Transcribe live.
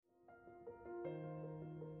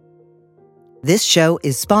This show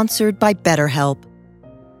is sponsored by BetterHelp.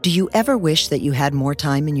 Do you ever wish that you had more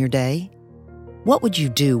time in your day? What would you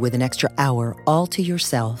do with an extra hour all to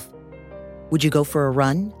yourself? Would you go for a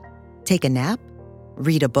run? Take a nap?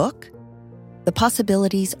 Read a book? The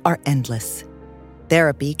possibilities are endless.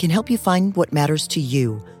 Therapy can help you find what matters to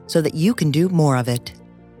you so that you can do more of it.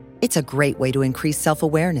 It's a great way to increase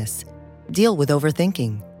self-awareness, deal with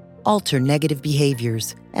overthinking, alter negative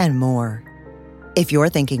behaviors, and more. If you're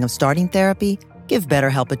thinking of starting therapy, give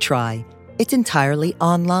BetterHelp a try. It's entirely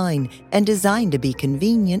online and designed to be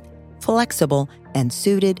convenient, flexible, and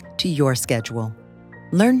suited to your schedule.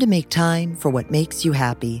 Learn to make time for what makes you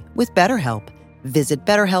happy with BetterHelp. Visit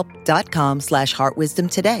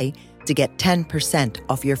BetterHelp.com/heartwisdom today to get 10%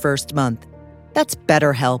 off your first month. That's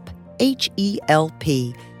BetterHelp,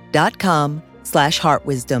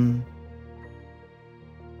 HELP.com/heartwisdom.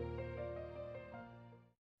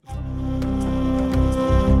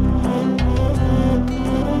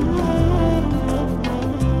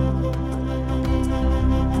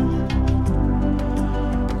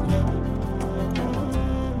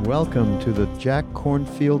 Welcome to the Jack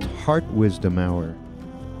Kornfield Heart Wisdom Hour.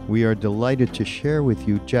 We are delighted to share with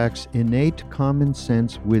you Jack's innate common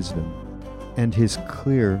sense wisdom and his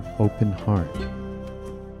clear, open heart.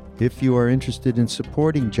 If you are interested in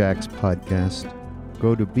supporting Jack's podcast,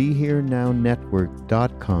 go to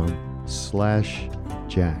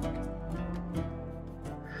BeHereNowNetwork.com/Jack.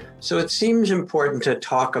 So it seems important to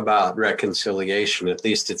talk about reconciliation. At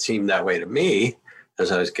least it seemed that way to me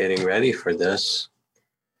as I was getting ready for this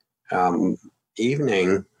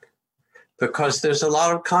evening, because there's a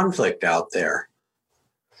lot of conflict out there.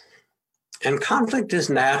 And conflict is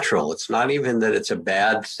natural. It's not even that it's a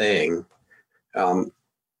bad thing. I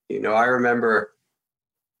remember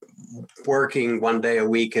working one day a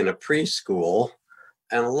week in a preschool,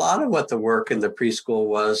 and a lot of what the work in the preschool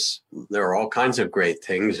was, there are all kinds of great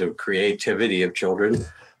things of creativity of children,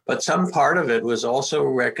 but some part of it was also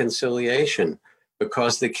reconciliation,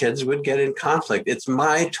 because the kids would get in conflict. It's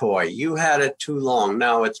my toy. You had it too long.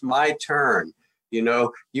 Now it's my turn.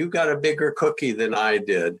 You got a bigger cookie than I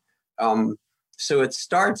did. So it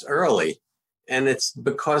starts early. And it's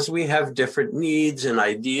because we have different needs and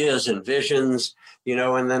ideas and visions,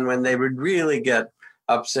 and then when they would really get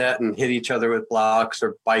upset and hit each other with blocks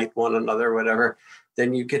or bite one another or whatever,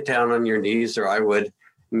 then you get down on your knees, or I would,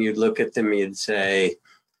 and you'd look at them and you'd say,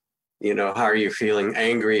 how are you feeling?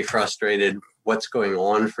 Angry, frustrated? What's going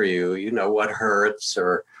on for you? What hurts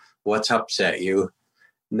or what's upset you?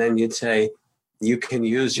 And then you'd say, you can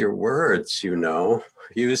use your words, use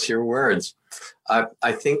your words.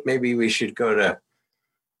 I think maybe we should go to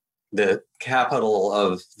the capital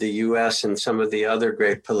of the US and some of the other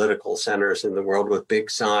great political centers in the world with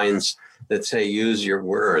big signs that say, use your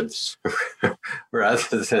words,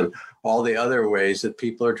 rather than all the other ways that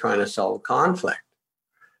people are trying to solve conflict.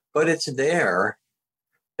 But it's there.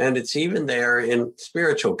 And it's even there in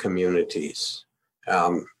spiritual communities,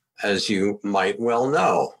 as you might well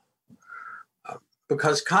know,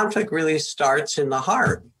 because conflict really starts in the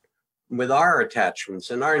heart with our attachments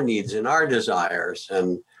and our needs and our desires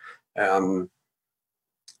and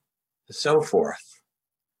so forth.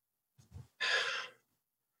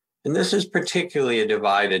 And this is particularly a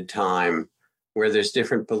divided time where there's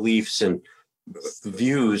different beliefs and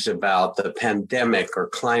views about the pandemic or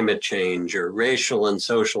climate change or racial and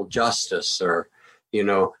social justice, or,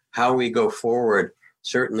 how we go forward,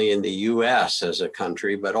 certainly in the US as a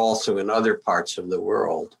country, but also in other parts of the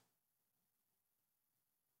world.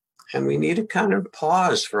 And we need to kind of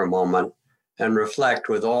pause for a moment and reflect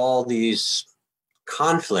with all these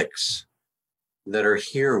conflicts that are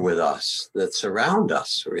here with us, that surround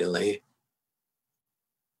us, really.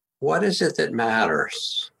 What is it that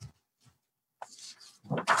matters?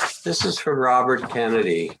 This is from Robert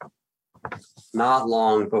Kennedy, not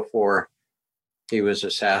long before he was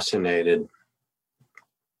assassinated.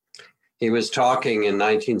 He was talking in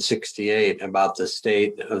 1968 about the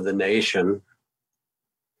state of the nation.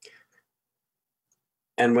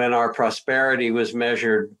 And when our prosperity was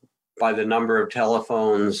measured by the number of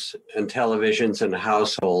telephones and televisions in a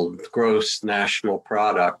household, gross national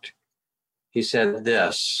product, he said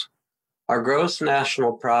this: our gross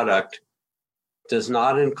national product does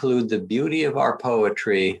not include the beauty of our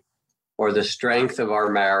poetry or the strength of our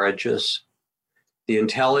marriages, the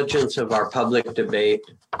intelligence of our public debate,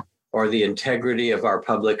 or the integrity of our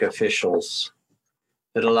public officials.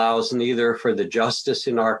 It allows neither for the justice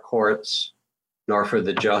in our courts nor for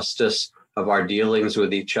the justice of our dealings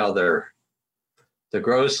with each other. The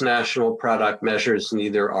gross national product measures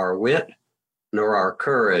neither our wit nor our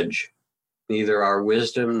courage, neither our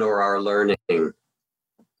wisdom nor our learning.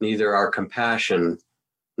 neither our compassion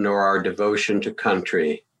nor our devotion to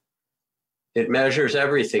country. It measures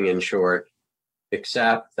everything, in short,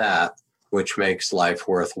 except that which makes life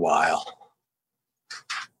worthwhile.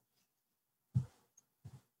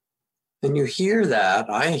 And you hear that,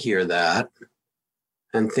 I hear that,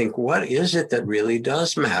 and think, what is it that really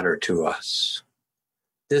does matter to us?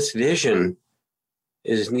 This vision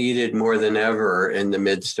is needed more than ever in the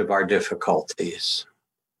midst of our difficulties.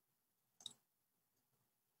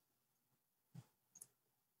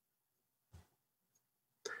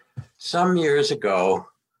 Some years ago,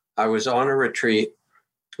 I was on a retreat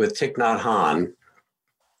with Thich Nhat Hanh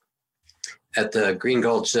at the Green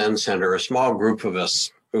Gulch Zen Center. A small group of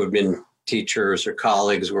us who had been teachers or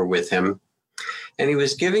colleagues were with him. And he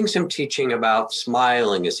was giving some teaching about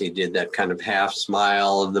smiling as he did that kind of half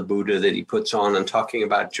smile of the Buddha that he puts on, and talking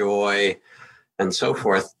about joy and so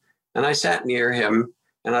forth. And I sat near him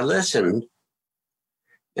and I listened.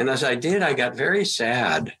 And as I did, I got very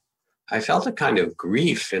sad. I felt a kind of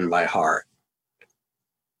grief in my heart.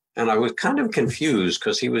 And I was kind of confused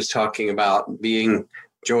because he was talking about being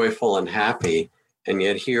joyful and happy. And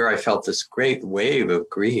yet here I felt this great wave of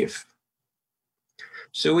grief.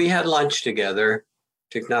 So we had lunch together,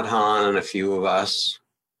 Thich Nhat Hanh and a few of us.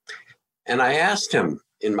 And I asked him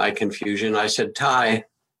in my confusion, I said, Thai,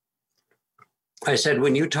 I said,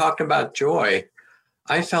 when you talked about joy,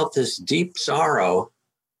 I felt this deep sorrow.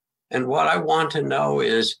 And what I want to know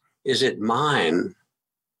is it mine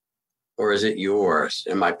or is it yours?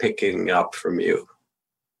 Am I picking it up from you?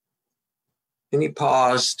 And he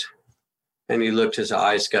paused and he looked, his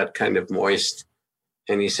eyes got kind of moist.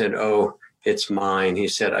 And he said, oh, it's mine. He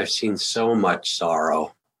said, I've seen so much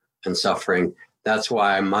sorrow and suffering. That's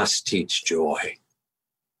why I must teach joy.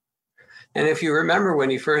 And if you remember when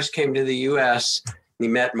he first came to the US, he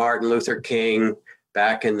met Martin Luther King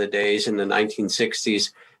back in the days in the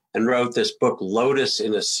 1960s and wrote this book, Lotus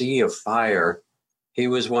in a Sea of Fire. He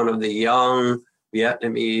was one of the young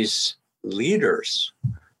Vietnamese leaders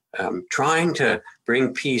trying to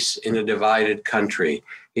bring peace in a divided country.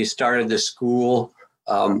 He started the school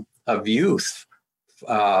of youth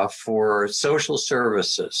for social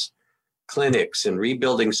services, clinics, and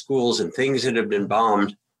rebuilding schools and things that had been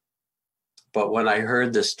bombed. But when I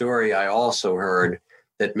heard the story, I also heard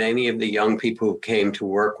that many of the young people who came to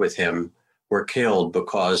work with him were killed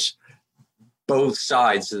because both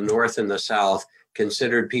sides, the North and the South,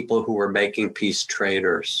 considered people who were making peace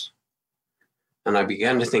traitors. And I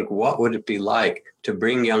began to think, what would it be like to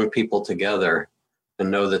bring young people together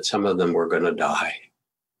and know that some of them were going to die?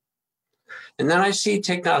 And then I see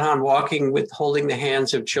Thich Nhat Hanh walking with, holding the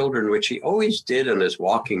hands of children, which he always did in his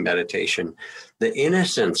walking meditation, the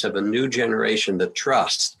innocence of a new generation, the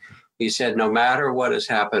trust. He said, no matter what has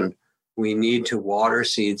happened, we need to water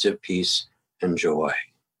seeds of peace and joy.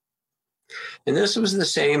 And this was the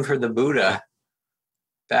same for the Buddha.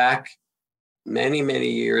 Back many,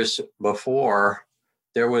 many years before,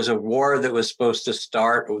 there was a war that was supposed to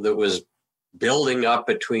start, that was building up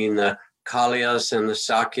between the Kalyas and the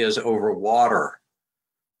Sakyas over water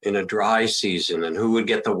in a dry season, and who would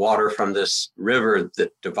get the water from this river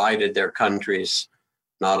that divided their countries,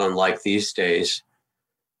 not unlike these days.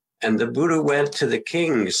 And the Buddha went to the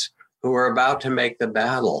kings who were about to make the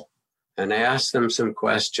battle and asked them some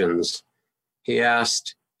questions. He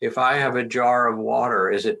asked, if I have a jar of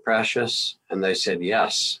water, is it precious? And they said,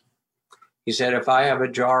 yes. He said, if I have a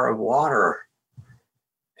jar of water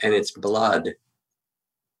and it's blood,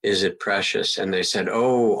 is it precious? And they said,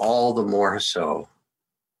 oh, all the more so.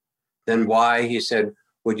 Then why, he said,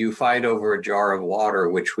 would you fight over a jar of water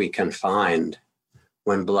which we can find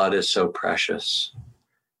when blood is so precious?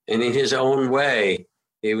 And in his own way,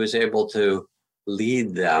 he was able to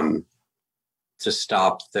lead them to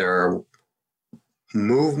stop their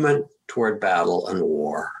movement toward battle and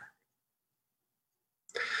war.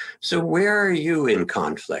 So where are you in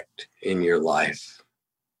conflict in your life?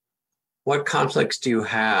 What conflicts do you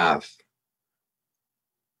have?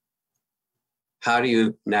 How do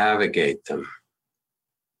you navigate them?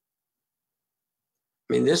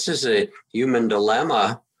 I mean, this is a human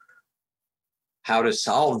dilemma, how to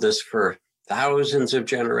solve this for thousands of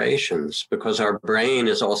generations, because our brain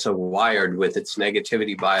is also wired with its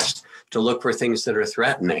negativity bias to look for things that are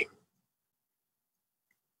threatening.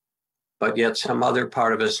 But yet some other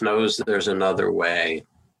part of us knows that there's another way.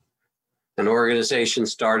 An organization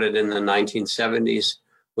started in the 1970s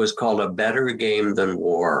was called A Better Game Than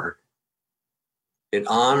War. It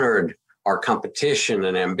honored our competition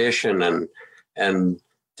and ambition and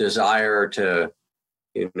desire to,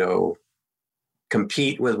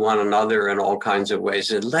 compete with one another in all kinds of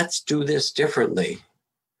ways. And let's do this differently.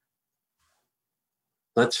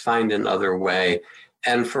 Let's find another way.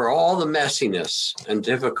 And for all the messiness and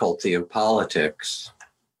difficulty of politics,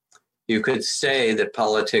 you could say that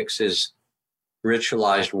politics is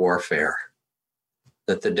ritualized warfare,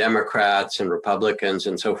 that the Democrats and Republicans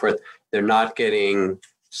and so forth, they're not getting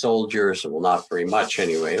soldiers, well, not very much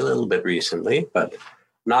anyway, a little bit recently, but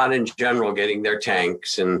not in general getting their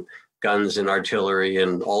tanks and guns and artillery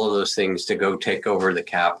and all of those things to go take over the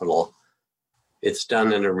Capitol. It's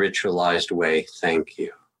done in a ritualized way. Thank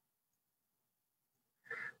you.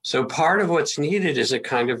 So part of what's needed is a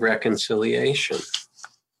kind of reconciliation.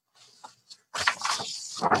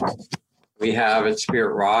 We have at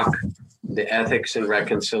Spirit Rock the Ethics and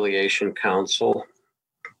Reconciliation Council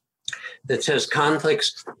that says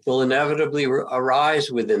conflicts will inevitably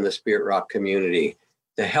arise within the Spirit Rock community.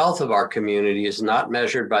 The health of our community is not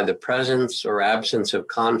measured by the presence or absence of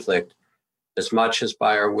conflict as much as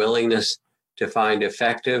by our willingness to find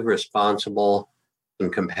effective, responsible,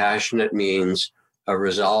 and compassionate means of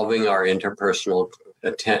resolving our interpersonal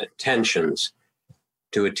tensions,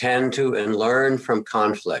 to attend to and learn from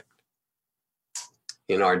conflict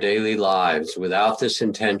in our daily lives. Without this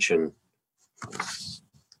intention,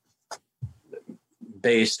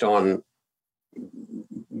 based on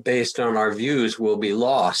our views, will be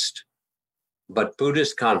lost. But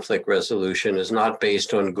Buddhist conflict resolution is not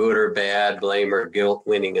based on good or bad, blame or guilt,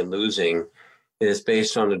 winning and losing. It is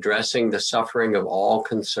based on addressing the suffering of all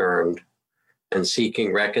concerned and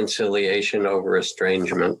seeking reconciliation over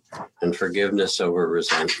estrangement and forgiveness over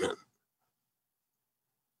resentment.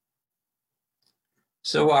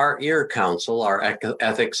 So our EAR Council, our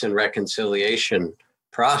Ethics and Reconciliation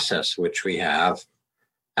process, which we have,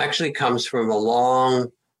 actually comes from a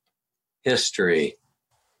long history.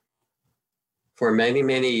 For many,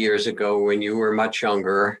 many years ago, when you were much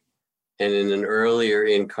younger and in an earlier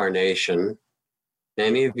incarnation,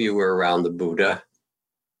 many of you were around the Buddha.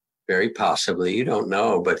 Very possibly, you don't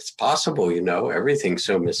know, but it's possible, you know, everything's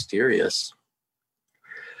so mysterious.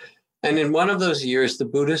 And in one of those years, the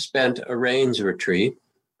Buddha spent a rains retreat,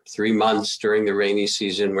 3 months during the rainy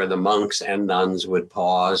season, where the monks and nuns would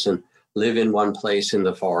pause and live in one place in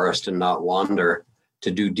the forest and not wander, to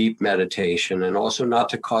do deep meditation, and also not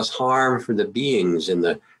to cause harm for the beings in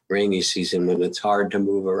the rainy season when it's hard to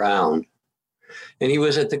move around. And he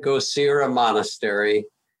was at the Gosira Monastery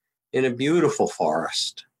in a beautiful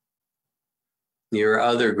forest, near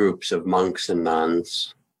other groups of monks and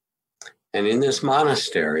nuns. And in this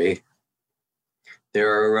monastery,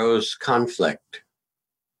 there arose conflict.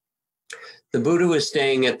 The Buddha was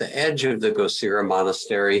staying at the edge of the Gosira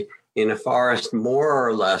Monastery in a forest more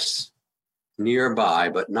or less nearby,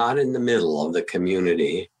 but not in the middle of the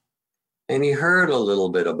community. And he heard a little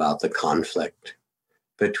bit about the conflict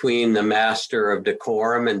between the master of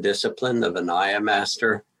decorum and discipline, the Vinaya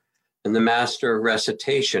master, and the master of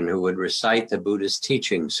recitation, who would recite the Buddha's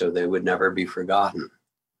teachings so they would never be forgotten.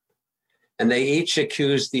 And they each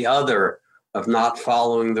accused the other of not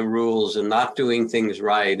following the rules and not doing things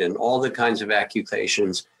right, and all the kinds of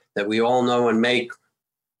accusations that we all know and make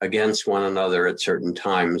against one another at certain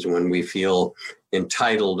times when we feel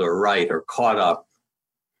entitled or right or caught up.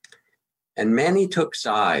 And many took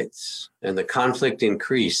sides, and the conflict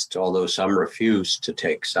increased, although some refused to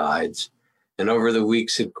take sides. And over the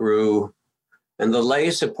weeks it grew, and the lay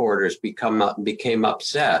supporters became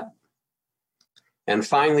upset. And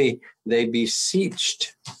finally, they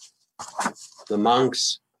beseeched the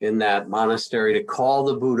monks in that monastery to call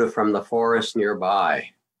the Buddha from the forest nearby.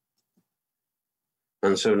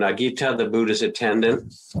 And so Nagita, the Buddha's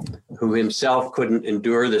attendant, who himself couldn't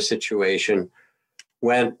endure the situation,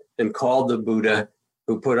 went and called the Buddha,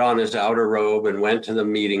 who put on his outer robe and went to the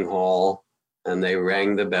meeting hall, and they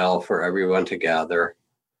rang the bell for everyone to gather.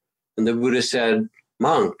 And the Buddha said,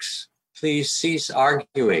 "Monks, please cease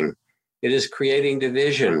arguing. It is creating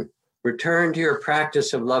division. Return to your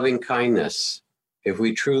practice of loving kindness. If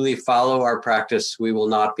we truly follow our practice, we will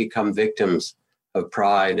not become victims of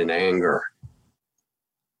pride and anger."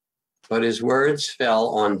 But his words fell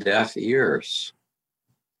on deaf ears.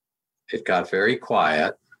 It got very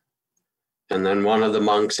quiet. And then one of the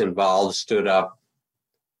monks involved stood up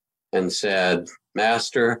and said,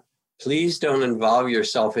 "Master, please don't involve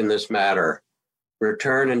yourself in this matter.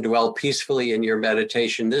 Return and dwell peacefully in your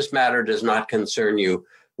meditation. This matter does not concern you.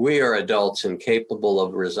 We are adults and capable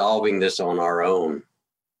of resolving this on our own."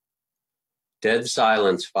 Dead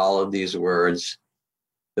silence followed these words.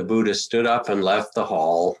 The Buddha stood up and left the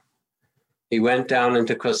hall. He went down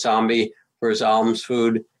into Kosambi for his alms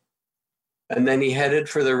food, and then he headed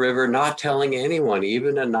for the river, not telling anyone,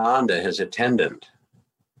 even Ananda, his attendant,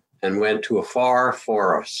 and went to a far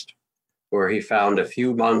forest where he found a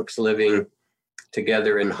few monks living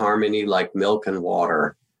together in harmony like milk and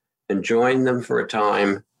water, and joined them for a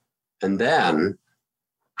time, and then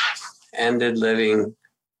ended living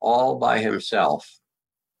all by himself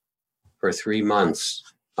for 3 months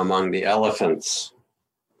among the elephants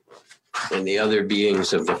and the other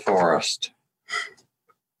beings of the forest.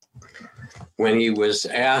 When he was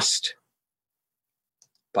asked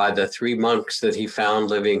by the 3 monks that he found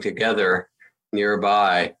living together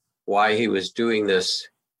nearby why he was doing this,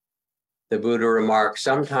 the Buddha remarked,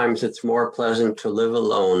 "Sometimes it's more pleasant to live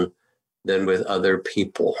alone than with other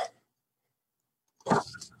people."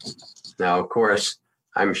 Now, of course,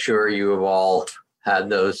 I'm sure you have all had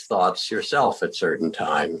those thoughts yourself at certain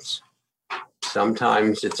times.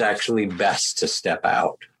 Sometimes it's actually best to step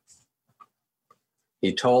out.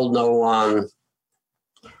 He told no one.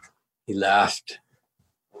 He left.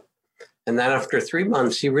 And then after 3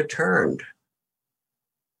 months, he returned.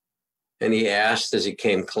 And he asked, as he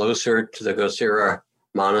came closer to the Gosira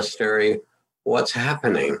monastery, "What's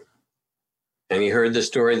happening?" And he heard the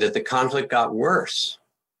story that the conflict got worse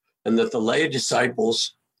and that the lay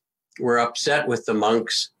disciples were upset with the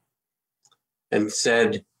monks and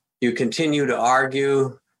said, "You continue to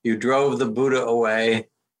argue, you drove the Buddha away."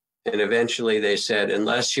 And eventually they said,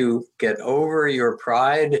 "Unless you get over your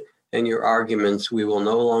pride and your arguments, we will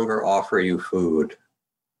no longer offer you food."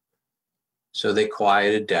 So they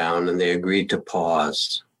quieted down and they agreed to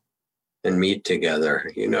pause and meet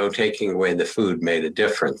together. You know, taking away the food made a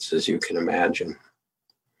difference, as you can imagine.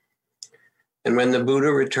 And when the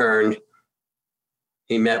Buddha returned,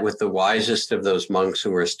 he met with the wisest of those monks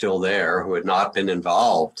who were still there, who had not been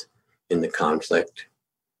involved in the conflict.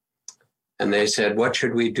 And they said, "What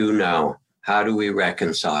should we do now? How do we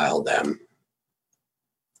reconcile them?"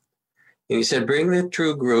 And he said, "Bring the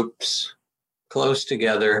true groups close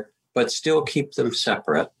together, but still keep them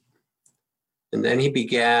separate." And then he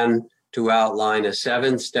began to outline a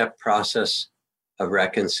 7-step process of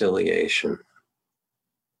reconciliation.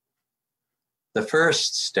 The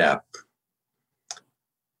first step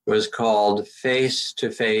was called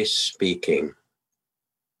face-to-face speaking,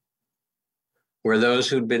 where those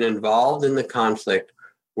who'd been involved in the conflict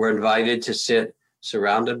were invited to sit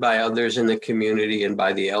surrounded by others in the community and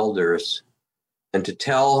by the elders, and to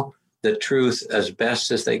tell the truth as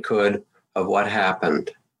best as they could of what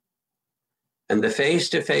happened. And the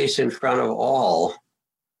face-to-face in front of all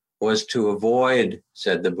was to avoid,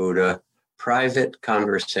 said the Buddha, private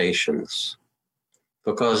conversations.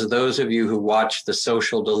 Because those of you who watch The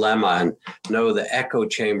Social Dilemma and know the echo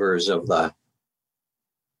chambers of the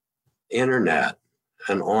internet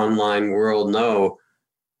and online world know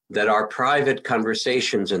that our private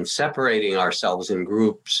conversations and separating ourselves in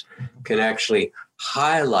groups can actually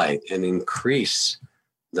highlight and increase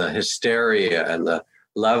the hysteria and the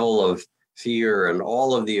level of fear and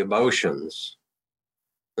all of the emotions.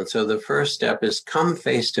 And so the first step is come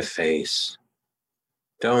face to face.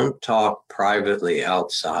 Don't talk privately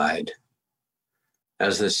outside.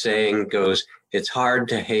 As the saying goes, it's hard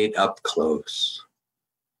to hate up close.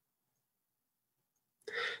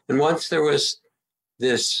 And once there was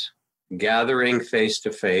this gathering face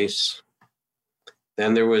to face,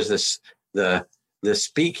 then there was the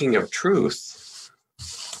speaking of truth.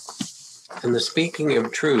 And the speaking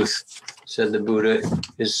of truth, said the Buddha,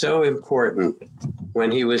 is so important.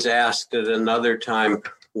 When he was asked at another time,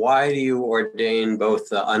 why do you ordain both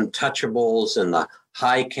the untouchables and the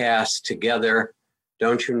high caste together?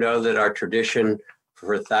 Don't you know that our tradition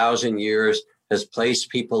for 1,000 years has placed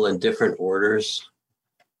people in different orders?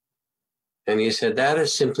 And he said, that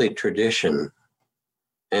is simply tradition,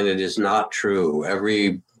 and it is not true.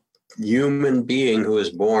 Every human being who is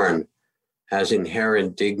born has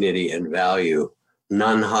inherent dignity and value,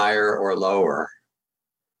 none higher or lower.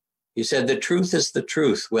 He said, the truth is the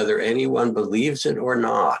truth, whether anyone believes it or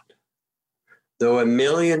not. Though 1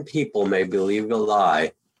 million people may believe a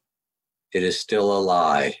lie, it is still a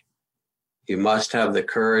lie. You must have the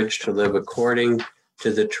courage to live according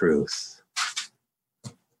to the truth.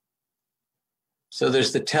 So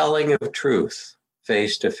there's the telling of truth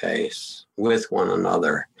face to face with one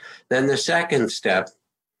another. Then the second step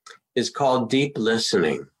is called deep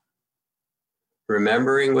listening,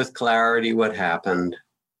 remembering with clarity what happened,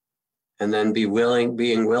 and then being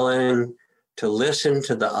willing to listen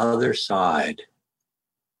to the other side.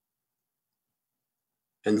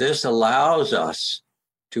 And this allows us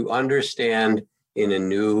to understand in a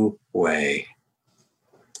new way.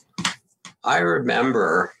 I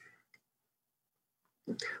remember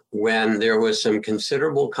when there was some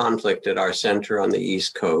considerable conflict at our center on the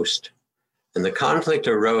East Coast, and the conflict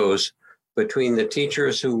arose between the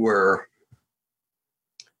teachers who were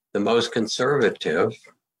the most conservative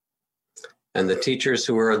And the teachers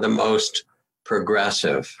who were the most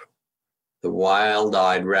progressive, the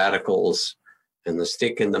wild-eyed radicals and the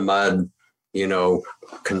stick in the mud,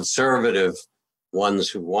 conservative ones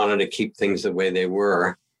who wanted to keep things the way they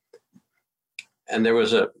were. And there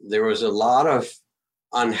was a lot of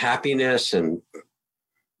unhappiness and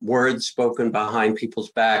words spoken behind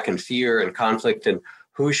people's back and fear and conflict and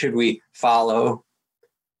who should we follow?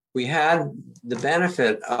 We had the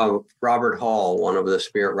benefit of Robert Hall, one of the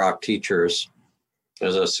Spirit Rock teachers,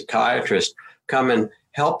 as a psychiatrist, come and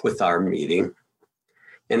help with our meeting.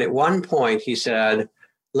 And at one point he said,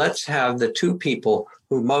 let's have the two people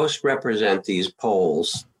who most represent these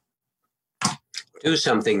poles do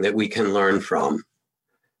something that we can learn from.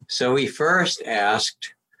 So he first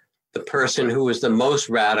asked the person who was the most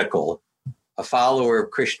radical, a follower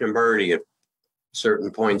of Krishnamurti at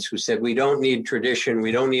certain points, who said, we don't need tradition.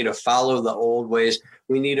 We don't need to follow the old ways.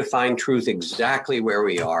 We need to find truth exactly where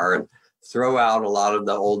we are and throw out a lot of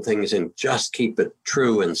the old things and just keep it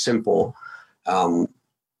true and simple.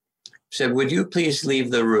 Said, would you please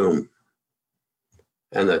leave the room?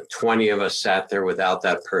 And the 20 of us sat there without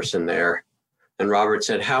that person there. And Robert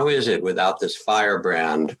said, how is it without this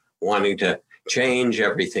firebrand wanting to change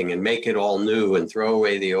everything and make it all new and throw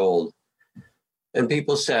away the old? And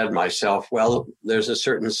people said, myself, well, there's a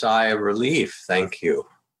certain sigh of relief. Thank you.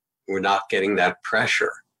 We're not getting that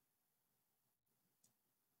pressure.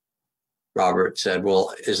 Robert said,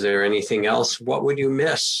 well, is there anything else? What would you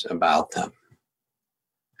miss about them?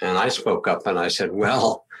 And I spoke up and I said,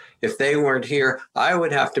 well, if they weren't here, I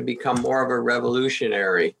would have to become more of a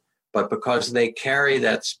revolutionary. But because they carry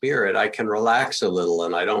that spirit, I can relax a little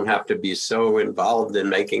and I don't have to be so involved in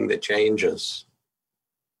making the changes.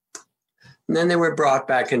 And then they were brought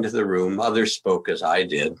back into the room. Others spoke as I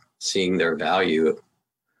did, seeing their value.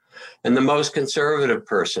 And the most conservative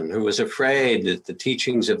person who was afraid that the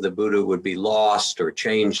teachings of the Buddha would be lost or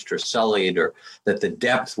changed or sullied, or that the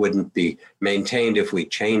depth wouldn't be maintained if we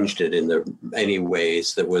changed it in any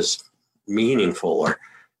ways that was meaningful or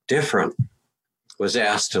different, was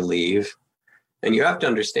asked to leave. And you have to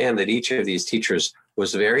understand that each of these teachers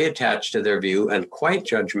was very attached to their view and quite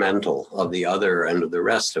judgmental of the other and of the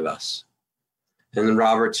rest of us. And then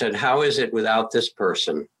Robert said, how is it without this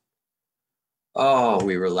person? Oh,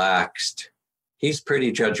 we relaxed. He's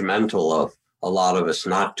pretty judgmental of a lot of us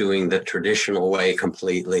not doing the traditional way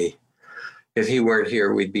completely. If he weren't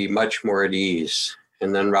here, we'd be much more at ease.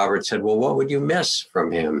 And then Robert said, well, what would you miss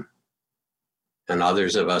from him? And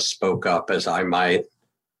others of us spoke up as I might.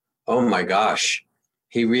 Oh my gosh,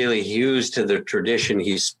 he really hews to the tradition.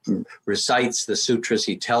 He recites the sutras.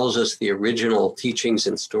 He tells us the original teachings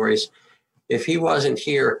and stories. If he wasn't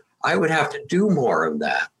here, I would have to do more of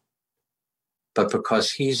that. But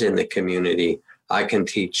because he's in the community, I can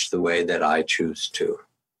teach the way that I choose to.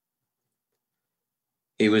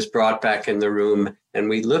 He was brought back in the room and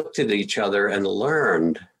we looked at each other and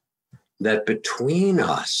learned that between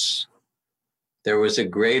us, there was a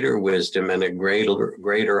greater wisdom and a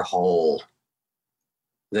greater whole.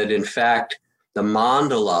 That in fact, the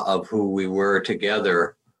mandala of who we were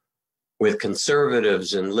together with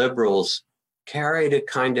conservatives and liberals carried a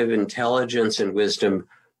kind of intelligence and wisdom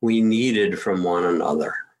we needed from one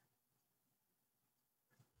another.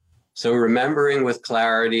 So remembering with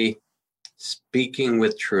clarity, speaking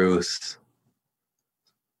with truth,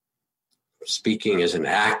 speaking is an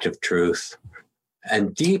act of truth,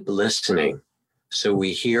 and deep listening so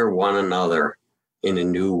we hear one another in a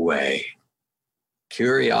new way.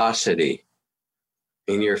 Curiosity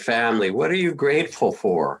in your family. What are you grateful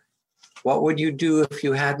for? What would you do if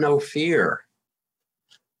you had no fear?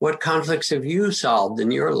 What conflicts have you solved in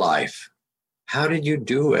your life? How did you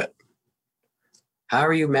do it? How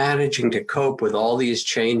are you managing to cope with all these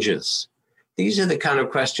changes? These are the kind of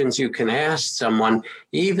questions you can ask someone,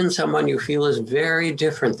 even someone you feel is very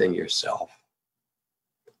different than yourself.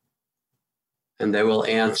 And they will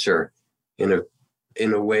answer in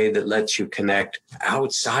a way that lets you connect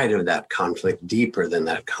outside of that conflict, deeper than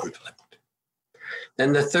that conflict.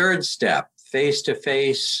 Then the third step,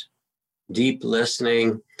 face-to-face, deep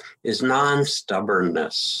listening, is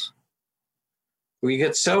non-stubbornness. We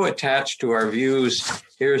get so attached to our views.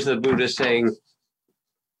 Here's the Buddha saying,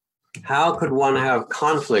 how could one have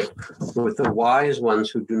conflict with the wise ones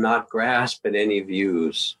who do not grasp at any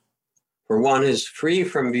views? For one is free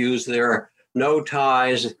from views, there are no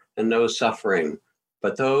ties and no suffering.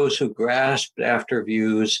 But those who grasp after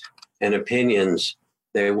views and opinions,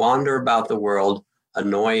 they wander about the world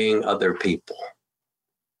annoying other people.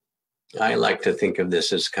 I like to think of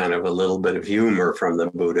this as kind of a little bit of humor from the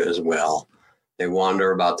Buddha as well. They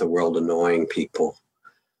wander about the world annoying people.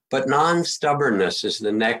 But non-stubbornness is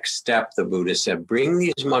the next step, the Buddha said. Bring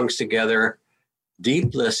these monks together,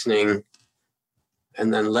 deep listening,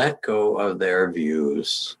 and then let go of their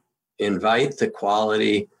views. Invite the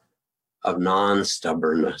quality of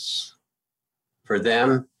non-stubbornness for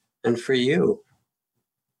them and for you.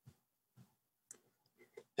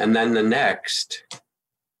 And then the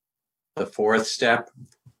fourth step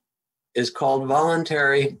is called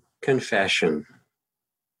voluntary confession.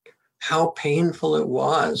 How painful it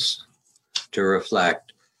was to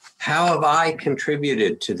reflect. How have I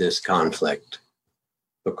contributed to this conflict?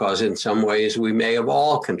 Because in some ways we may have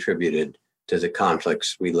all contributed to the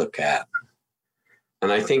conflicts we look at.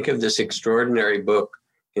 And I think of this extraordinary book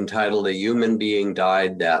entitled A Human Being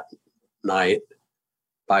Died That Night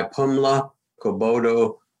by Pumla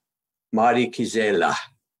Gobodo Madikizela,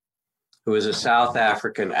 who is a South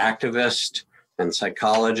African activist and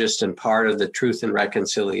psychologist and part of the Truth and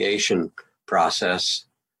Reconciliation process.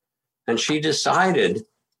 And she decided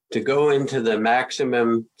to go into the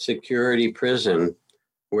maximum security prison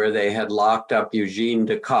where they had locked up Eugene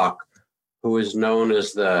de Kock, who was known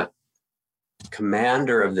as the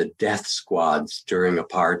commander of the death squads during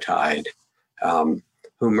apartheid,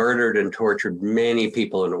 who murdered and tortured many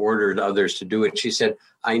people and ordered others to do it. She said,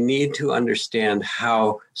 I need to understand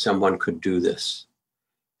how someone could do this.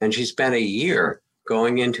 And she spent a year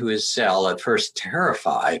going into his cell, at first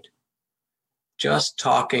terrified, just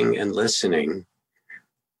talking and listening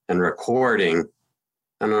and recording.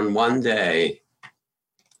 And on one day,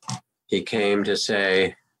 he came to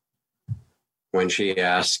say, when she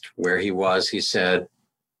asked where he was, he said,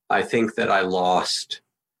 I think that I lost.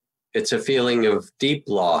 It's a feeling of deep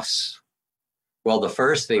loss. Well, the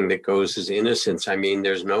first thing that goes is innocence. I mean,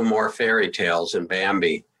 there's no more fairy tales in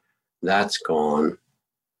Bambi. That's gone.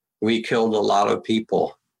 We killed a lot of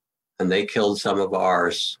people, and they killed some of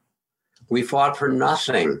ours. We fought for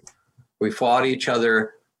nothing. We fought each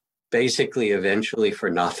other basically eventually for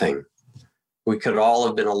nothing. We could all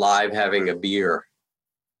have been alive having a beer.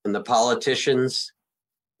 And the politicians,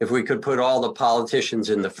 if we could put all the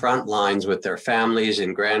politicians in the front lines with their families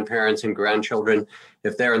and grandparents and grandchildren,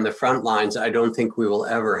 if they're in the front lines, I don't think we will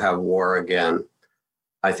ever have war again.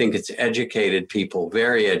 I think it's educated people,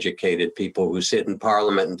 very educated people who sit in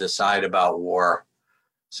parliament and decide about war.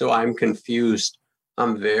 So I'm confused.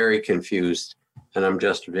 I'm very confused, and I'm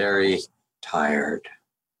just very tired.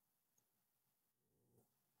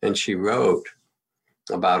 And she wrote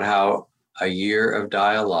about how a year of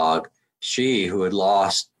dialogue, she who had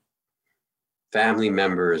lost family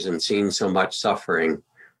members and seen so much suffering,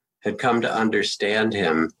 had come to understand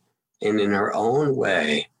him, and in her own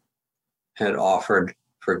way had offered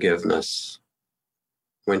forgiveness.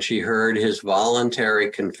 When she heard his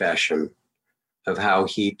voluntary confession of how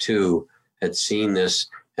he too had seen this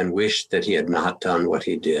and wished that he had not done what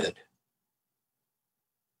he did.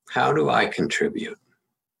 How do I contribute?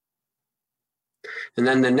 And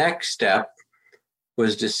then the next step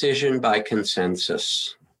was decision by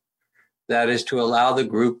consensus. That is to allow the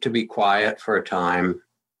group to be quiet for a time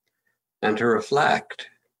and to reflect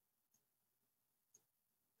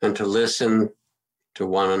and to listen to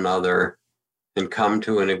one another and come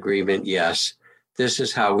to an agreement. Yes, this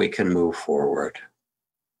is how we can move forward.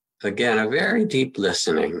 Again, a very deep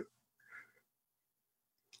listening.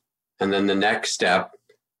 And then the next step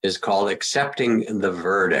is called accepting the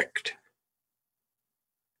verdict.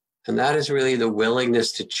 And that is really the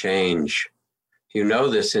willingness to change. You know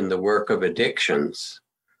this in the work of addictions,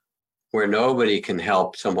 where nobody can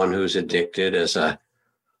help someone who's addicted as an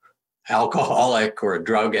alcoholic or a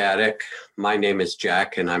drug addict. My name is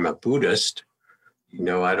Jack and I'm a Buddhist.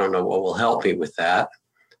 I don't know what will help me with that.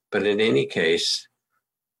 But in any case,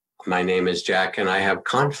 my name is Jack and I have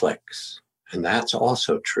conflicts. And that's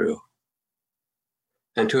also true.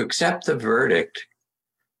 And to accept the verdict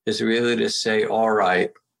is really to say, all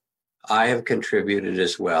right, I have contributed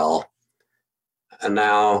as well. And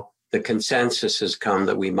now the consensus has come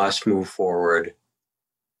that we must move forward,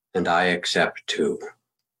 and I accept too.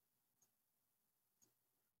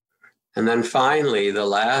 And then finally, the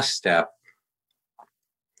last step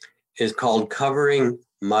is called covering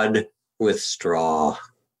mud with straw.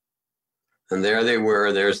 And there they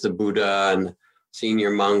were, there's the Buddha and senior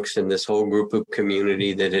monks and this whole group of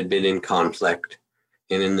community that had been in conflict.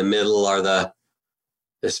 And in the middle are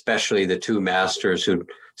especially the two masters who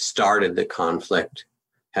started the conflict,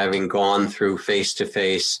 having gone through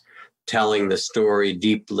face-to-face, telling the story,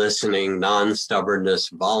 deep listening, non-stubbornness,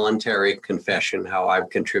 voluntary confession, how I've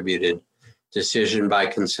contributed, decision by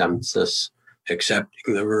consensus,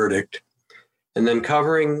 accepting the verdict. And then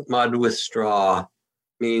covering mud with straw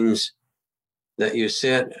means that you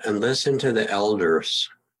sit and listen to the elders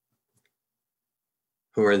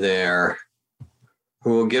who are there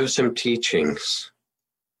who will give some teachings,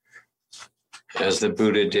 as the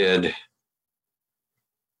Buddha did.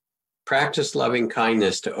 Practice loving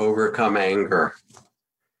kindness to overcome anger.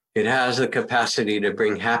 It has the capacity to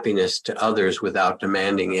bring happiness to others without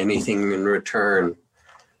demanding anything in return.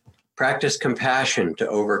 Practice compassion to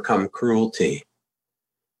overcome cruelty.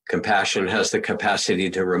 Compassion has the capacity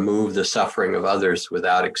to remove the suffering of others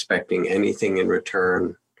without expecting anything in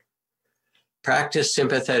return. Practice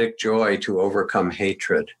sympathetic joy to overcome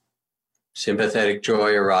hatred. Sympathetic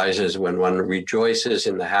joy arises when one rejoices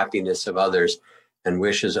in the happiness of others and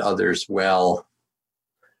wishes others well.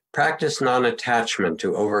 Practice non-attachment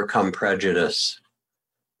to overcome prejudice.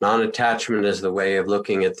 Non-attachment is the way of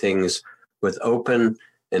looking at things with open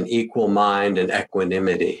and equal mind and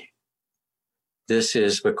equanimity. This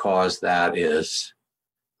is because that is.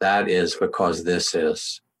 That is because this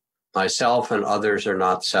is. Myself and others are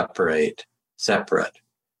not separate.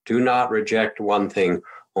 Do not reject one thing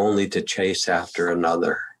only to chase after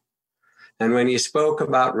another. And when he spoke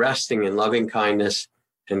about resting in loving kindness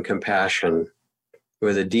and compassion,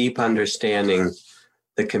 with a deep understanding,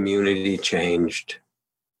 the community changed.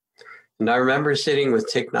 And I remember sitting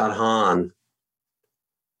with Thich Nhat Hanh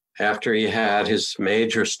after he had his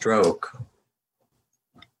major stroke.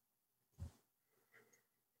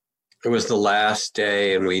 It was the last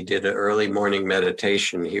day, and we did an early morning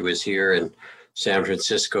meditation. He was here in San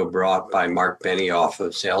Francisco, brought by Mark Benioff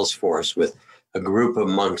of Salesforce with a group of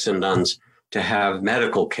monks and nuns to have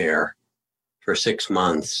medical care for 6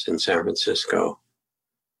 months in San Francisco.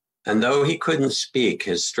 And though he couldn't speak,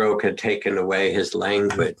 his stroke had taken away his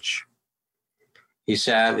language. He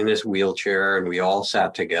sat in his wheelchair, and we all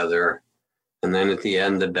sat together. And then at the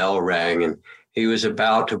end, the bell rang, and he was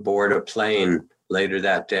about to board a plane later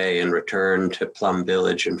that day and return to Plum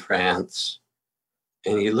Village in France.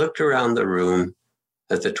 And he looked around the room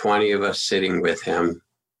at the 20 of us sitting with him.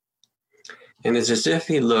 And it's as if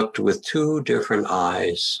he looked with two different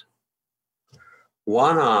eyes.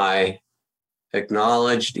 One eye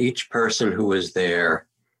acknowledged each person who was there.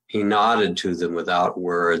 He nodded to them without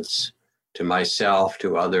words, to myself,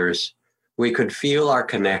 to others. We could feel our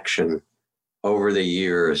connection over the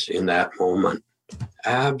years in that moment,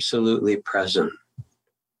 absolutely present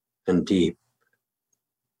and deep.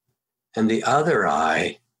 And the other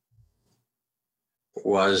eye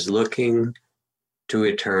was looking to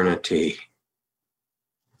eternity.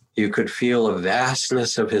 You could feel a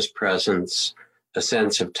vastness of his presence, a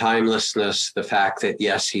sense of timelessness, the fact that,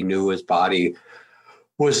 yes, he knew his body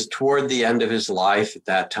was toward the end of his life. At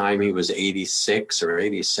that time, he was 86 or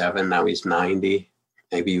 87. Now he's 90.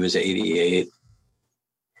 Maybe he was 88.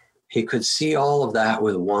 He could see all of that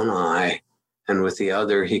with one eye, and with the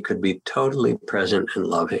other, he could be totally present and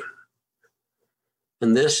loving.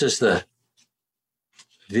 And this is the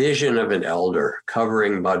vision of an elder,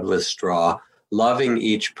 covering mud with straw, loving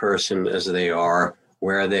each person as they are,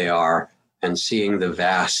 where they are, and seeing the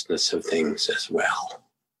vastness of things as well.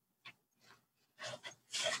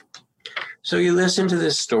 So you listen to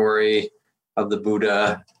this story of the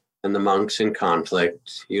Buddha and the monks in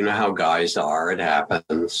conflict. You know how guys are, it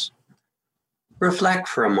happens. Reflect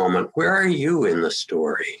for a moment. Where are you in the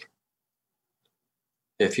story?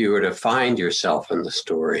 If you were to find yourself in the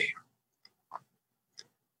story,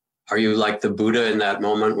 are you like the Buddha in that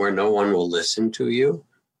moment where no one will listen to you?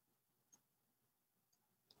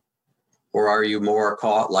 Or are you more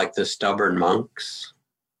caught like the stubborn monks?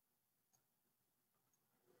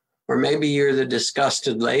 Or maybe you're the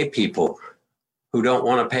disgusted lay people who don't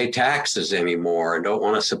want to pay taxes anymore and don't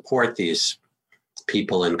want to support these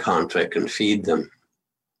people in conflict and feed them.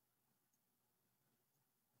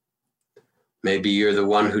 Maybe you're the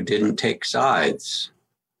one who didn't take sides.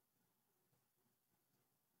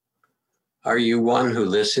 Are you one who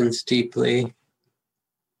listens deeply?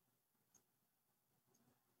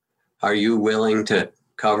 Are you willing to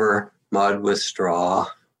cover mud with straw?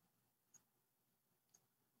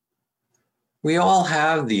 We all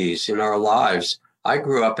have these in our lives. I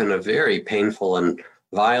grew up in a very painful and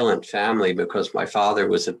violent family because my father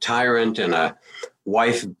was a tyrant and a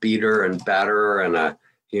wife beater and batterer and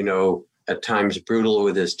at times brutal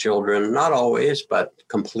with his children. Not always, but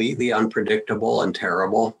completely unpredictable and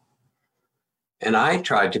terrible. And I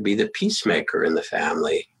tried to be the peacemaker in the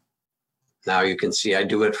family. Now you can see I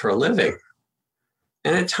do it for a living.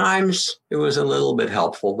 And at times it was a little bit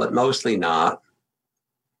helpful, but mostly not.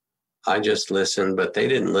 I just listened, but they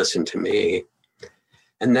didn't listen to me.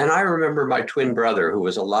 And then I remember my twin brother, who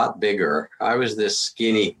was a lot bigger. I was this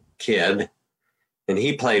skinny kid, and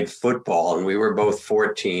he played football, and we were both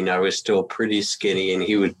 14. I was still pretty skinny, and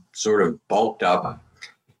he was sort of bulked up.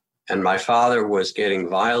 And my father was getting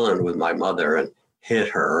violent with my mother and hit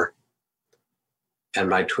her. And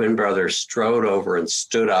my twin brother strode over and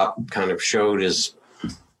stood up, kind of showed his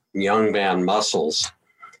young man muscles,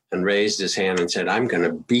 and raised his hand and said, "I'm going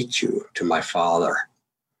to beat you," to my father.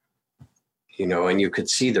 And you could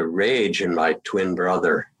see the rage in my twin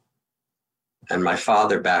brother. And my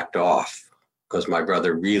father backed off because my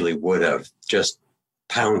brother really would have just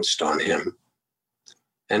pounced on him.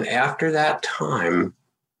 And after that time,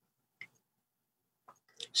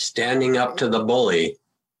 standing up to the bully,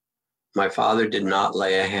 my father did not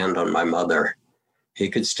lay a hand on my mother. He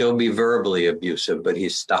could still be verbally abusive, but he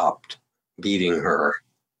stopped beating her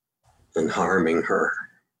and harming her.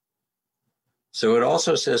 So it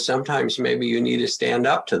also says sometimes maybe you need to stand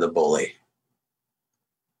up to the bully.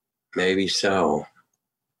 Maybe so.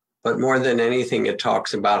 But more than anything, it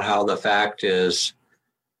talks about how the fact is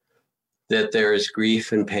that there is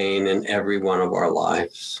grief and pain in every one of our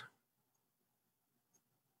lives.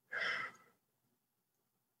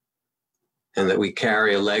 And that we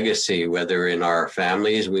carry a legacy, whether in our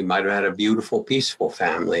families, we might have had a beautiful, peaceful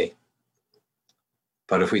family.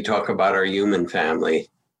 But if we talk about our human family,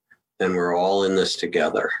 then we're all in this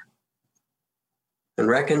together. And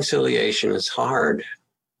reconciliation is hard.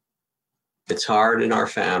 It's hard in our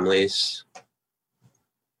families.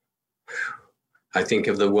 I think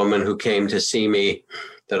of the woman who came to see me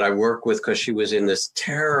that I work with because she was in this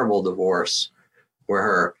terrible divorce where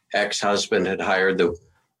her ex-husband had hired the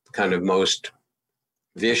kind of most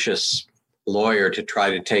vicious lawyer to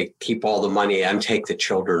try to keep all the money and take the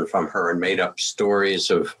children from her, and made up stories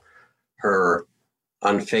of her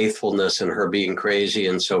unfaithfulness and her being crazy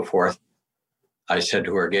and so forth. I said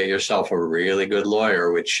to her, "Get yourself a really good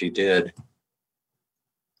lawyer," which she did.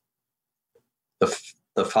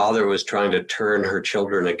 The father was trying to turn her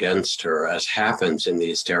children against her, as happens in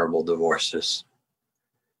these terrible divorces.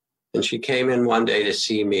 And she came in one day to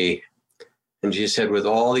see me, and she said, with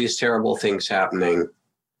all these terrible things happening,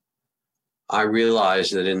 I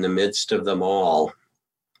realized that in the midst of them all,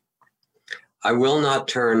 I will not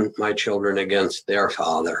turn my children against their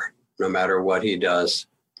father, no matter what he does.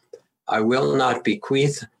 I will not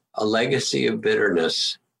bequeath a legacy of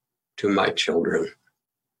bitterness to my children.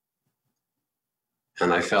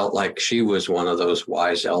 And I felt like she was one of those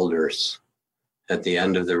wise elders at the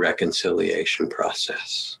end of the reconciliation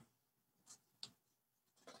process.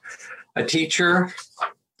 A teacher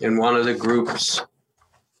in one of the groups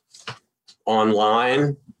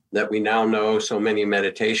online that we now know, so many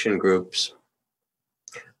meditation groups,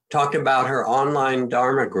 talked about her online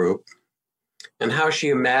Dharma group and how she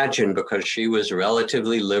imagined, because she was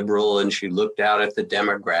relatively liberal and she looked out at the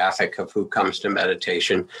demographic of who comes to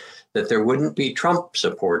meditation, that there wouldn't be Trump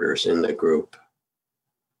supporters in the group.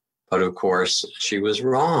 But of course, she was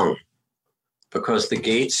wrong, because the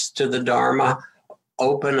gates to the Dharma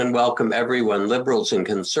open and welcome everyone, liberals and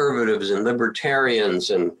conservatives and libertarians,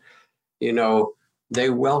 and, they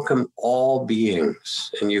welcome all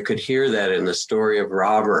beings. And you could hear that in the story of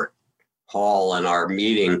Robert Hall and our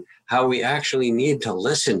meeting, how we actually need to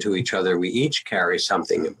listen to each other. We each carry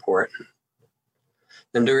something important.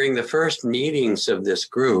 And during the first meetings of this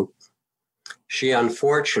group, she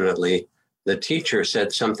unfortunately, the teacher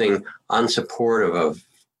said something unsupportive of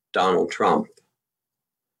Donald Trump.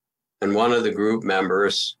 And one of the group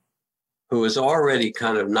members, who was already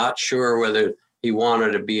kind of not sure whether he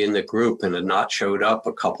wanted to be in the group and had not showed up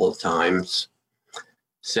a couple of times,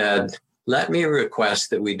 said, "Let me request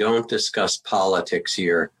that we don't discuss politics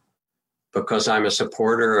here, because I'm a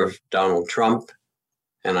supporter of Donald Trump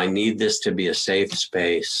and I need this to be a safe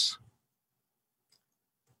space."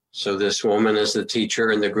 So this woman, as the teacher,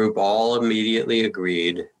 and the group all immediately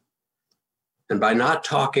agreed. And by not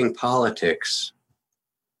talking politics,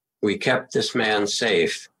 we kept this man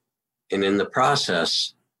safe. And in the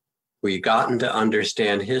process, we gotten to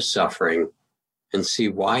understand his suffering and see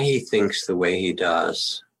why he thinks the way he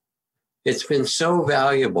does. It's been so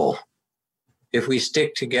valuable. If we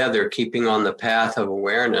stick together, keeping on the path of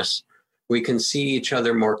awareness, we can see each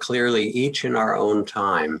other more clearly, each in our own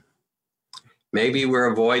time. Maybe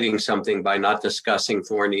we're avoiding something by not discussing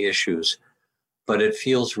thorny issues, but it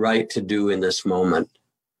feels right to do in this moment.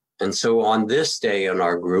 And so on this day in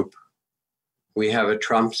our group, we have a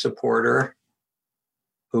Trump supporter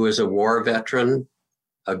who is a war veteran,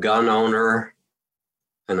 a gun owner,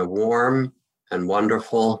 and a warm and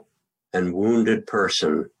wonderful and wounded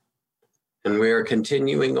person. And we are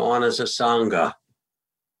continuing on as a Sangha.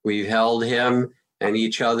 We've held him and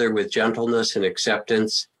each other with gentleness and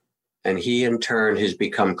acceptance, and he in turn has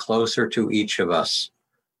become closer to each of us,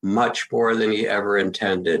 much more than he ever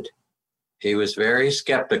intended. He was very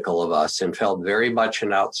skeptical of us and felt very much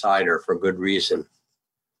an outsider for good reason.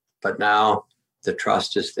 But now the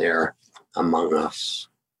trust is there among us.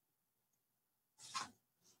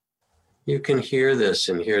 You can hear this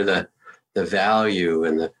and hear the value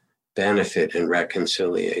and the benefit in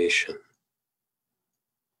reconciliation.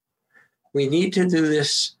 We need to do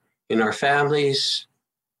this in our families,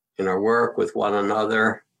 in our work with one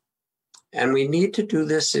another, and we need to do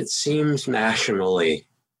this, it seems, nationally.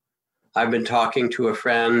 I've been talking to a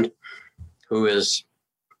friend who is,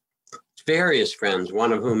 various friends,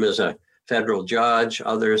 one of whom is a federal judge,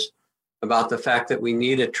 others, about the fact that we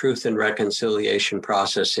need a truth and reconciliation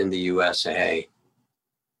process in the USA.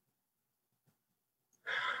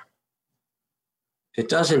 It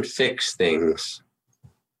doesn't fix things,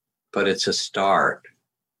 but it's a start.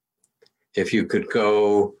 If you could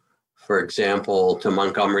go, for example, to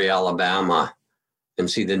Montgomery, Alabama, and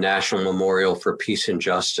see the National Memorial for Peace and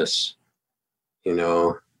Justice,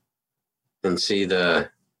 and see the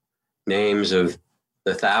names of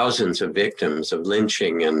the thousands of victims of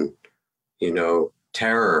lynching and,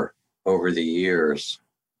 terror over the years.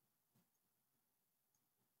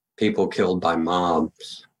 People killed by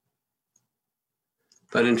mobs.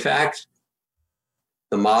 But in fact,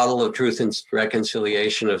 the model of truth and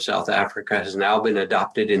reconciliation of South Africa has now been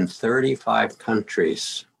adopted in 35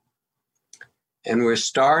 countries. And we're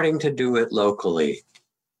starting to do it locally.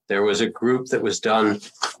 There was a group that was done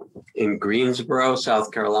in Greensboro,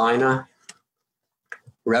 South Carolina.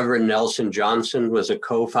 Reverend Nelson Johnson was a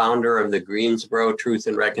co-founder of the Greensboro Truth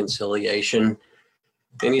and Reconciliation.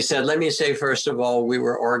 And he said, let me say, first of all, we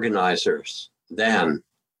were organizers then,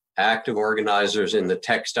 active organizers in the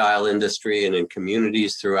textile industry and in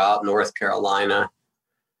communities throughout North Carolina.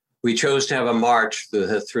 We chose to have a march through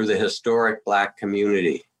the historic Black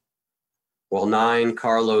community. While 9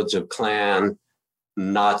 carloads of Klan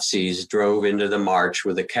Nazis drove into the march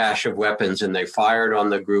with a cache of weapons and they fired on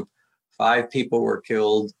the group, 5 people were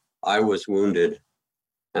killed. I was wounded.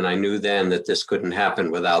 And I knew then that this couldn't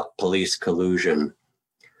happen without police collusion.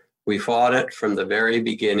 We fought it from the very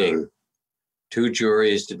beginning. 2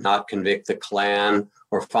 juries did not convict the Klan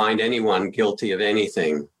or find anyone guilty of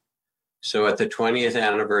anything. So at the 20th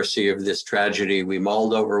anniversary of this tragedy, we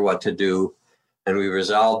mulled over what to do, and we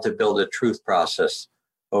resolved to build a truth process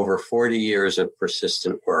over 40 years of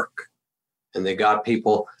persistent work. And they got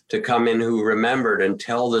people to come in who remembered and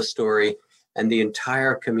tell the story, and the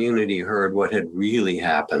entire community heard what had really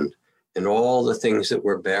happened and all the things that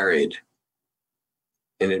were buried.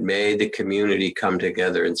 And it made the community come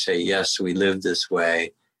together and say, yes, we lived this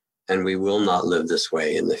way, and we will not live this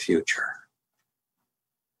way in the future.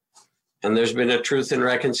 And there's been a truth and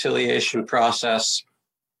reconciliation process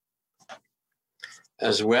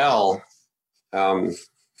as well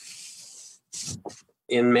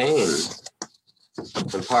in Maine.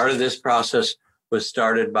 And part of this process was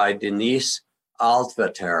started by Denise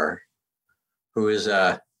Altvater, who is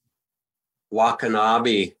a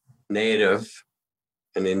Wakanaabe native,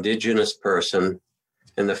 an indigenous person,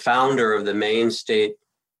 and the founder of the Maine State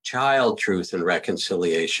Child Truth and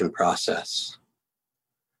Reconciliation process.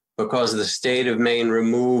 Because the state of Maine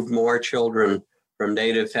removed more children from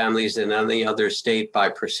Native families than any other state by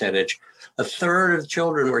percentage, 1/3 of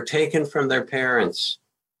children were taken from their parents.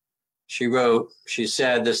 She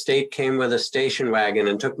said, the state came with a station wagon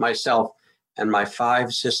and took myself and my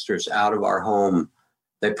 5 sisters out of our home.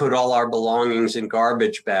 They put all our belongings in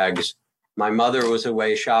garbage bags. My mother was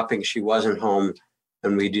away shopping. She wasn't home,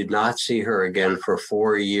 and we did not see her again for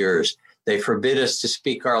 4 years. They forbid us to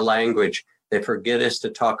speak our language. They forbid us to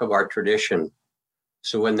talk of our tradition.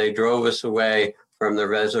 So when they drove us away from the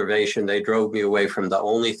reservation, they drove me away from the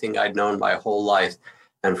only thing I'd known my whole life.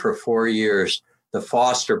 And for 4 years, the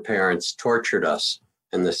foster parents tortured us,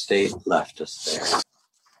 and the state left us there.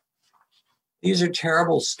 These are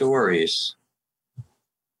terrible stories.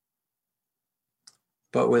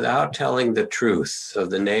 But without telling the truth of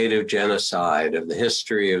the Native genocide, of the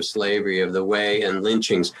history of slavery, of the way and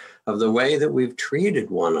lynchings, of the way that we've treated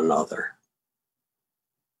one another,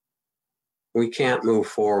 we can't move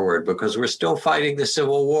forward because we're still fighting the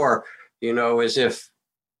Civil War, as if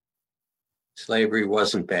slavery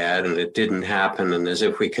wasn't bad and it didn't happen, and as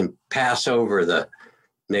if we can pass over the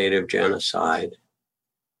Native genocide.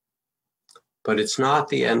 But it's not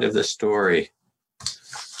the end of the story.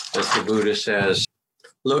 As the Buddha says,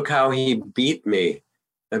 look how he beat me,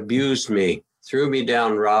 abused me, threw me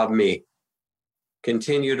down, robbed me.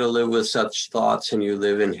 Continue to live with such thoughts and you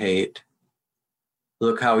live in hate.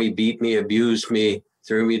 Look how he beat me, abused me,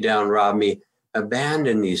 threw me down, robbed me.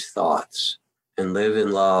 Abandon these thoughts and live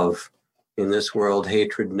in love. In this world,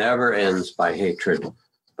 hatred never ends by hatred,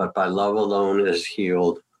 but by love alone is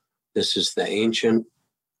healed. This is the ancient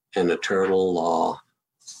and eternal law.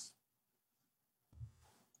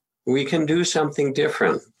 We can do something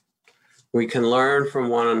different. We can learn from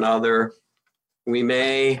one another. We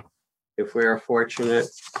may, if we are fortunate,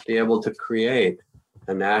 be able to create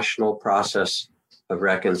a national process of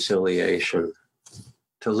reconciliation,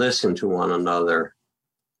 to listen to one another.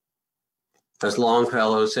 As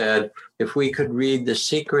Longfellow said, if we could read the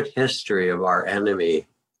secret history of our enemy,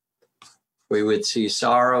 we would see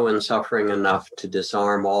sorrow and suffering enough to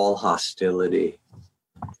disarm all hostility.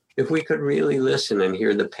 If we could really listen and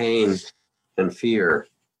hear the pain and fear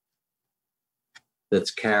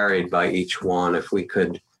that's carried by each one, if we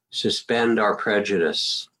could suspend our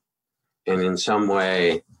prejudice and in some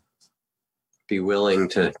way be willing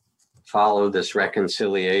to follow this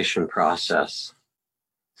reconciliation process,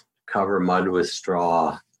 cover mud with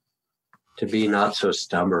straw, to be not so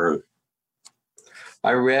stubborn.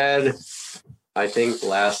 I read, I think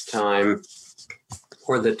last time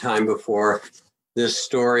or the time before, this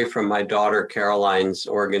story from my daughter Caroline's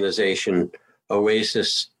organization,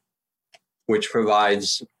 Oasis, which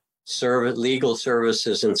provides legal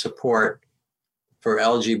services and support for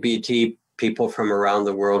LGBT people from around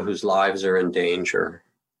the world whose lives are in danger.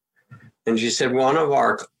 And she said one of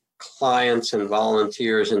our clients and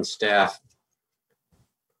volunteers and staff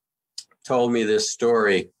told me this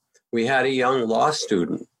story. We had a young law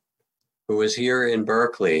student who was here in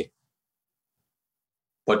Berkeley,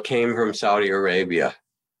 but came from Saudi Arabia.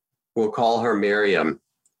 We'll call her Miriam.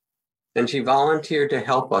 And she volunteered to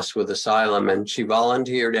help us with asylum, and she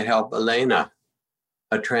volunteered to help Elena,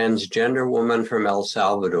 a transgender woman from El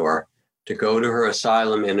Salvador, to go to her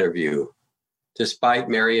asylum interview, despite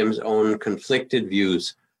Miriam's own conflicted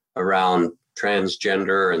views around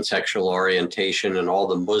transgender and sexual orientation and all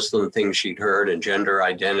the Muslim things she'd heard and gender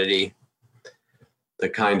identity, the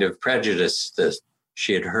kind of prejudice that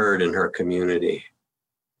she had heard in her community.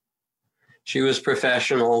 She was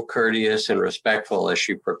professional, courteous, and respectful as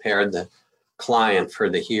she prepared the client for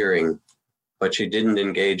the hearing, but she didn't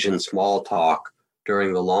engage in small talk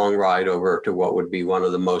during the long ride over to what would be one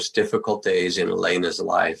of the most difficult days in Elena's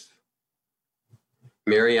life.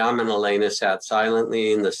 Miriam and Elena sat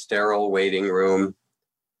silently in the sterile waiting room.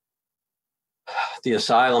 The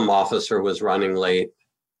asylum officer was running late.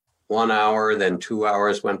 1 hour, then 2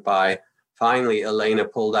 hours went by. Finally, Elena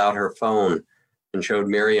pulled out her phone and showed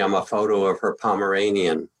Miriam a photo of her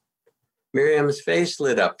Pomeranian. Miriam's face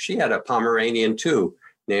lit up. She had a Pomeranian too,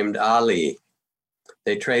 named Ali.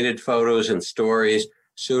 They traded photos and stories,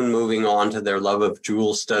 soon moving on to their love of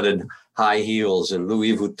jewel-studded high heels and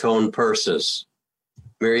Louis Vuitton purses.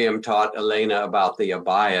 Miriam taught Elena about the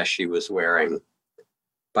abaya she was wearing.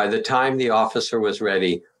 By the time the officer was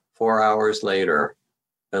ready, 4 hours later,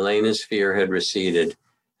 Elena's fear had receded,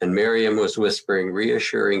 and Miriam was whispering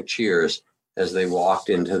reassuring cheers as they walked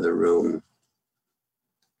into the room.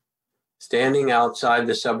 Standing outside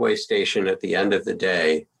the subway station at the end of the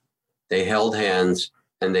day, they held hands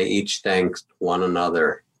and they each thanked one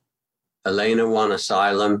another. Elena won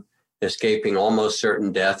asylum, escaping almost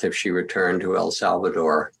certain death if she returned to El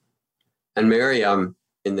Salvador. And Miriam,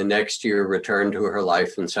 in the next year, returned to her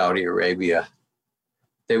life in Saudi Arabia.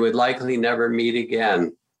 They would likely never meet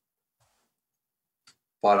again,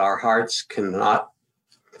 but our hearts cannot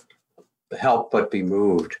help but be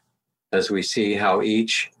moved as we see how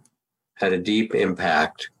each had a deep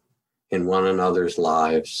impact in one another's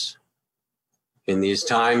lives. In these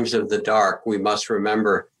times of the dark, we must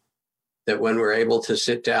remember that when we're able to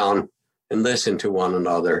sit down and listen to one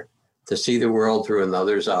another, to see the world through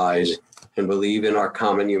another's eyes and believe in our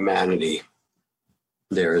common humanity,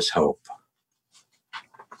 there is hope.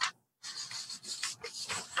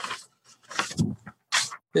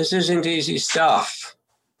 This isn't easy stuff.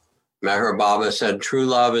 Meher Baba said, true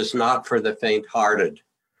love is not for the faint-hearted.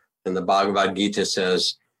 And the Bhagavad Gita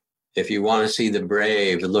says, if you want to see the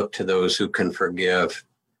brave, look to those who can forgive.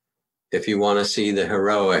 If you want to see the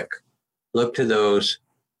heroic, look to those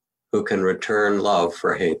who can return love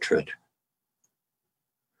for hatred.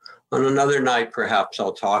 On another night, perhaps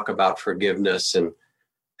I'll talk about forgiveness and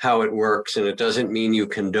how it works. And it doesn't mean you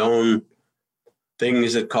condone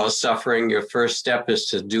things that cause suffering. Your first step is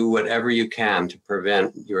to do whatever you can to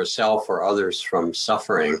prevent yourself or others from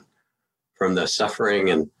suffering, from the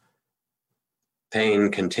suffering and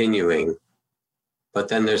pain continuing. But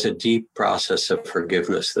then there's a deep process of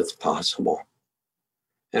forgiveness that's possible.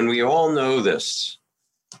 And we all know this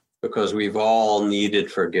because we've all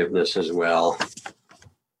needed forgiveness as well.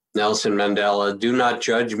 Nelson Mandela, do not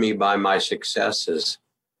judge me by my successes.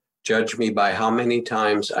 Judge me by how many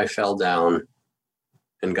times I fell down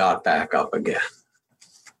and got back up again.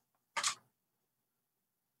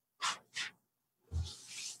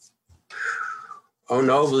 O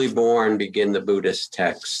nobly born, begin the Buddhist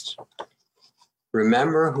text.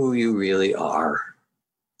 Remember who you really are.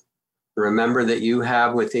 Remember that you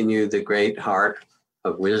have within you the great heart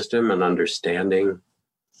of wisdom and understanding,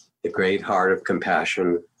 the great heart of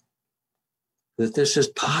compassion, that this is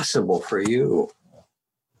possible for you.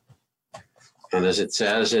 And as it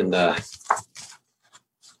says in the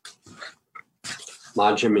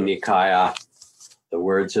Majjhima Nikaya, the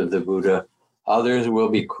words of the Buddha, others will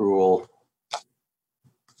be cruel,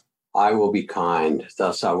 I will be kind,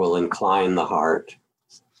 thus I will incline the heart.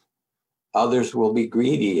 Others will be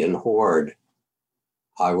greedy and hoard,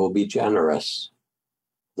 I will be generous,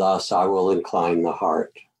 thus I will incline the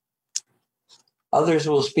heart. Others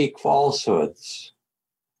will speak falsehoods,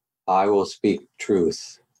 I will speak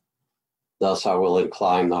truth, thus I will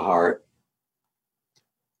incline the heart.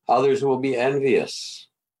 Others will be envious,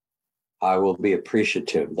 I will be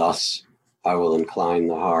appreciative, thus I will incline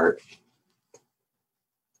the heart.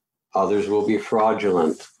 Others will be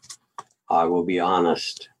fraudulent, I will be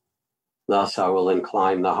honest, thus I will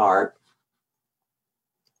incline the heart.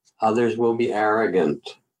 Others will be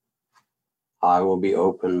arrogant, I will be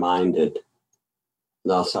open-minded,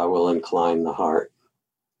 thus I will incline the heart.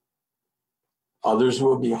 Others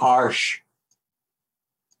will be harsh,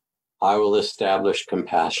 I will establish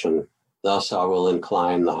compassion, thus I will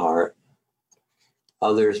incline the heart.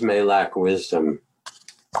 Others may lack wisdom,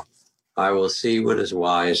 I will see what is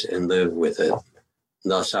wise and live with it,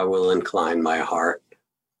 thus I will incline my heart.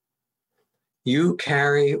 You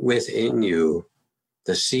carry within you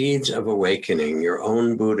the seeds of awakening, your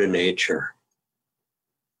own Buddha nature.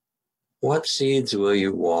 What seeds will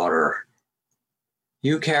you water?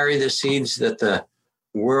 You carry the seeds that the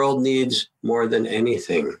world needs more than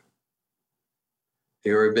anything.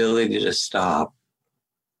 Your ability to stop,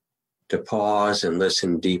 to pause and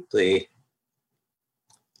listen deeply,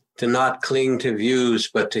 to not cling to views,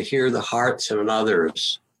 but to hear the hearts of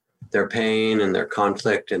others, their pain and their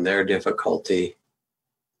conflict and their difficulty,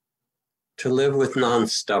 to live with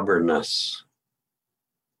non-stubbornness,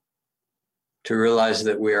 to realize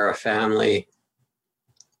that we are a family,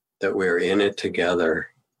 that we're in it together,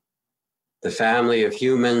 the family of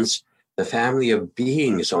humans, the family of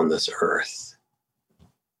beings on this earth.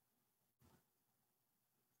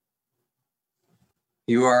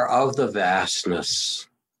 You are of the vastness.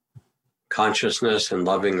 Consciousness and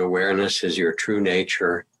loving awareness is your true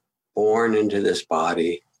nature, born into this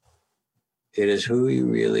body. It is who you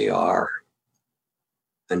really are.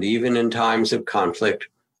 And even in times of conflict,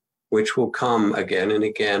 which will come again and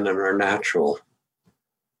again and are natural,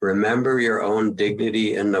 remember your own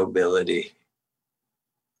dignity and nobility.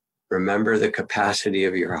 Remember the capacity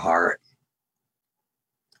of your heart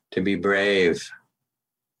to be brave,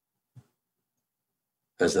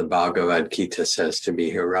 as the Bhagavad Gita says, to be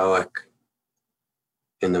heroic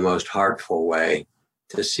in the most heartful way,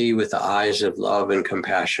 to see with the eyes of love and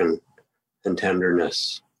compassion and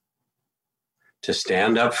tenderness, to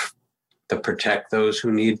stand up to protect those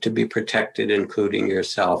who need to be protected, including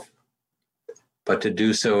yourself, but to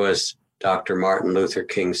do so, as Dr. Martin Luther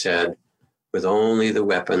King said, with only the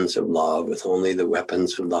weapons of love, with only the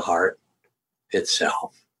weapons of the heart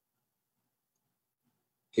itself.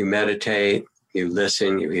 You meditate, you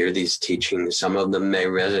listen, you hear these teachings. Some of them may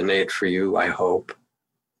resonate for you, I hope.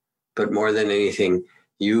 But more than anything,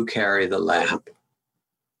 you carry the lamp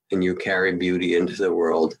and you carry beauty into the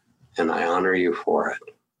world, and I honor you for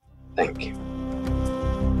it. Thank you.